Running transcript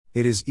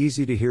It is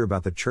easy to hear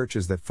about the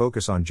churches that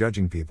focus on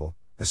judging people,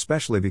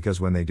 especially because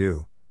when they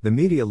do, the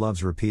media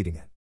loves repeating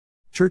it.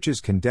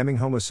 Churches condemning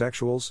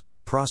homosexuals,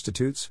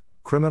 prostitutes,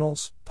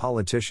 criminals,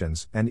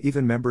 politicians, and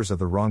even members of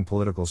the wrong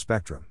political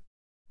spectrum.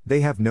 They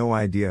have no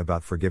idea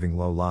about forgiving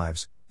low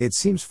lives. It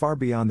seems far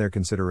beyond their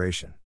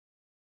consideration.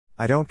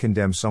 I don't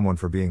condemn someone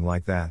for being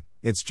like that,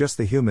 it's just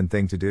the human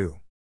thing to do.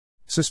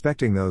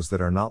 Suspecting those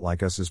that are not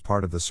like us is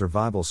part of the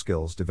survival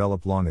skills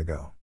developed long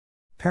ago.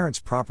 Parents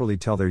properly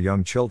tell their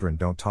young children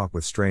don't talk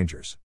with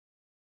strangers.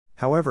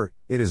 However,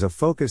 it is a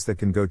focus that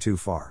can go too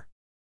far.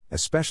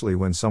 Especially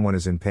when someone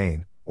is in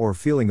pain, or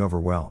feeling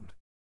overwhelmed.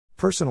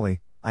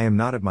 Personally, I am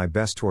not at my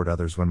best toward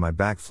others when my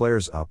back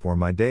flares up or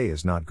my day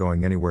is not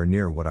going anywhere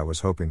near what I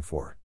was hoping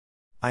for.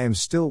 I am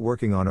still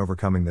working on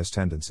overcoming this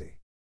tendency.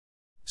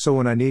 So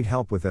when I need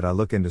help with it, I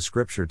look into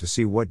Scripture to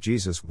see what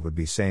Jesus would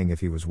be saying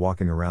if he was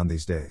walking around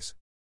these days.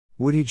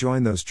 Would he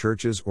join those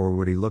churches or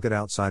would he look at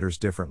outsiders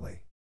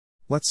differently?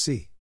 Let's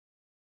see.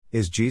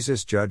 Is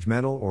Jesus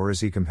judgmental or is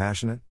he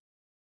compassionate?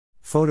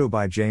 Photo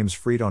by James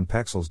Fried on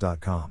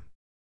Pexels.com.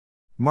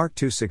 Mark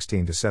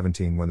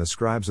 2:16-17. When the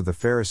scribes of the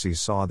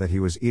Pharisees saw that he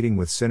was eating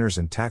with sinners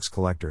and tax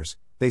collectors,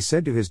 they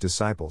said to his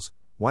disciples,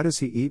 "Why does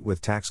he eat with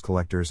tax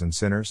collectors and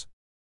sinners?"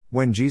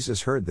 When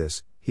Jesus heard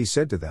this, he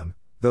said to them,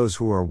 "Those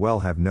who are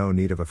well have no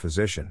need of a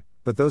physician,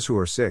 but those who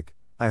are sick,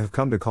 I have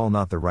come to call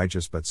not the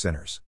righteous but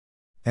sinners."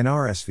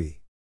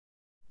 NRSV.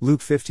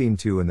 Luke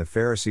 15:2. And the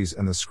Pharisees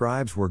and the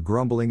scribes were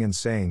grumbling and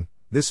saying,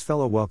 "This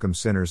fellow welcomes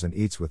sinners and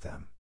eats with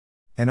them."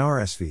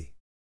 NRSV.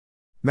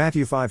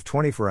 Matthew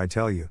 5:20. For I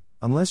tell you,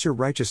 unless your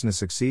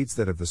righteousness exceeds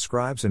that of the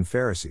scribes and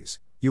Pharisees,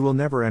 you will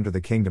never enter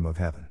the kingdom of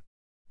heaven.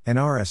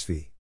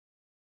 NRSV.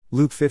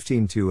 Luke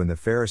 15:2. And the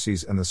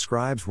Pharisees and the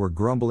scribes were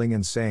grumbling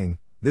and saying,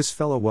 "This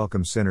fellow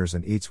welcomes sinners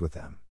and eats with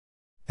them."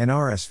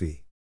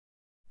 NRSV.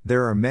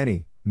 There are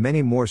many,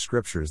 many more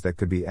scriptures that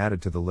could be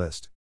added to the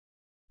list.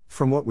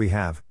 From what we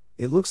have,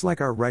 it looks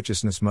like our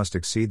righteousness must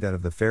exceed that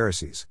of the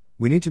Pharisees.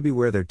 We need to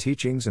beware their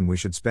teachings and we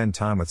should spend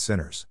time with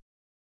sinners.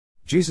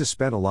 Jesus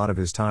spent a lot of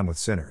his time with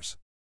sinners.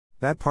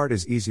 That part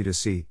is easy to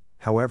see.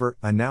 However,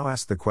 I now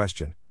ask the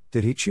question,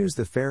 did he choose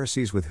the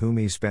Pharisees with whom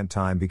he spent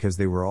time because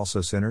they were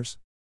also sinners?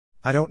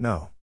 I don't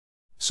know.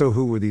 So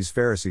who were these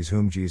Pharisees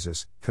whom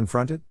Jesus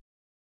confronted?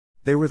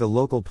 They were the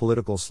local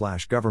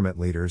political/government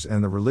leaders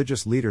and the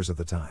religious leaders of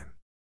the time.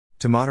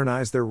 To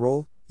modernize their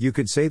role, you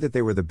could say that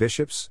they were the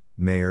bishops,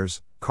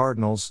 mayors,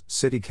 cardinals,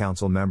 city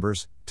council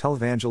members,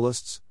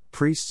 televangelists,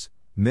 priests,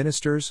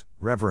 ministers,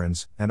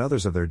 reverends, and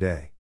others of their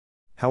day.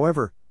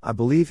 However, I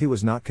believe he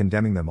was not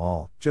condemning them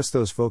all, just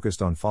those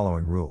focused on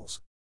following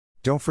rules.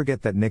 Don't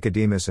forget that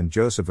Nicodemus and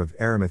Joseph of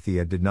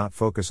Arimathea did not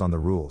focus on the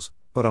rules,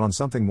 but on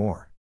something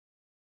more.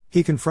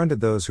 He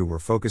confronted those who were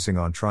focusing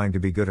on trying to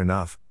be good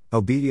enough,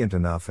 obedient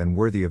enough, and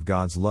worthy of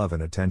God's love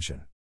and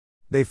attention.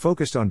 They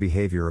focused on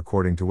behavior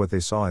according to what they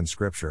saw in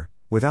Scripture,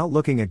 without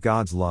looking at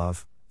God's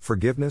love,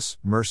 forgiveness,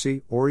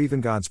 mercy, or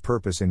even God's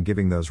purpose in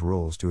giving those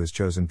rules to his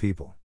chosen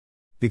people.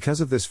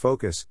 Because of this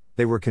focus,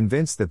 they were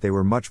convinced that they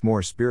were much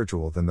more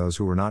spiritual than those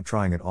who were not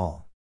trying at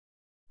all.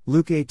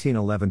 Luke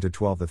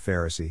 18:11-12. The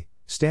Pharisee,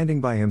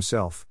 standing by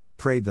himself,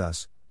 prayed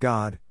thus,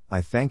 "God,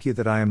 I thank you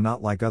that I am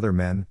not like other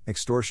men,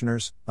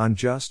 extortioners,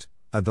 unjust,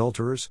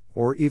 adulterers,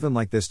 or even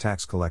like this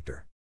tax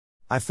collector.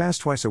 I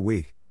fast twice a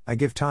week, I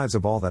give tithes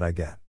of all that I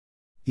get."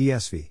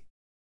 ESV.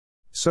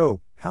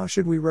 So, how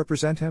should we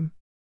represent him?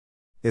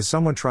 Is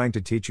someone trying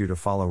to teach you to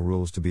follow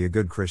rules to be a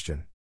good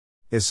Christian?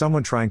 Is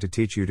someone trying to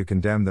teach you to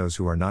condemn those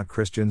who are not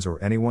Christians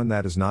or anyone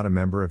that is not a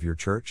member of your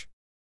church?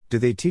 Do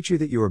they teach you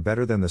that you are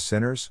better than the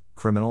sinners,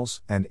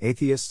 criminals, and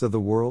atheists of the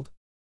world?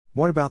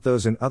 What about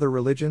those in other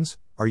religions?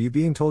 Are you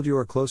being told you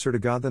are closer to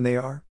God than they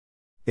are?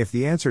 If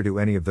the answer to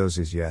any of those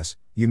is yes,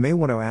 you may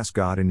want to ask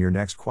God in your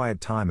next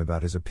quiet time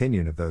about his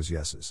opinion of those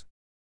yeses.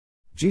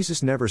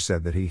 Jesus never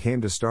said that he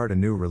came to start a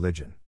new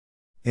religion.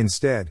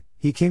 Instead,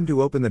 he came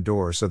to open the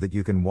door so that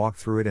you can walk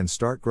through it and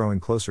start growing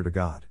closer to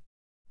God.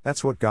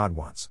 That's what God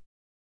wants.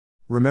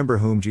 Remember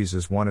whom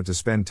Jesus wanted to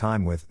spend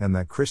time with, and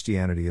that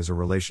Christianity is a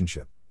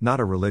relationship, not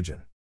a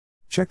religion.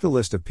 Check the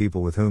list of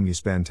people with whom you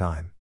spend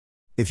time.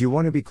 If you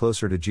want to be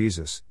closer to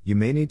Jesus, you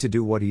may need to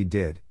do what he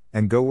did,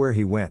 and go where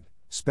he went,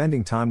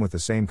 spending time with the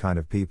same kind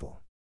of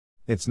people.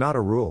 It's not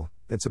a rule,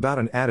 it's about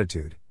an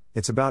attitude,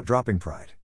 it's about dropping pride.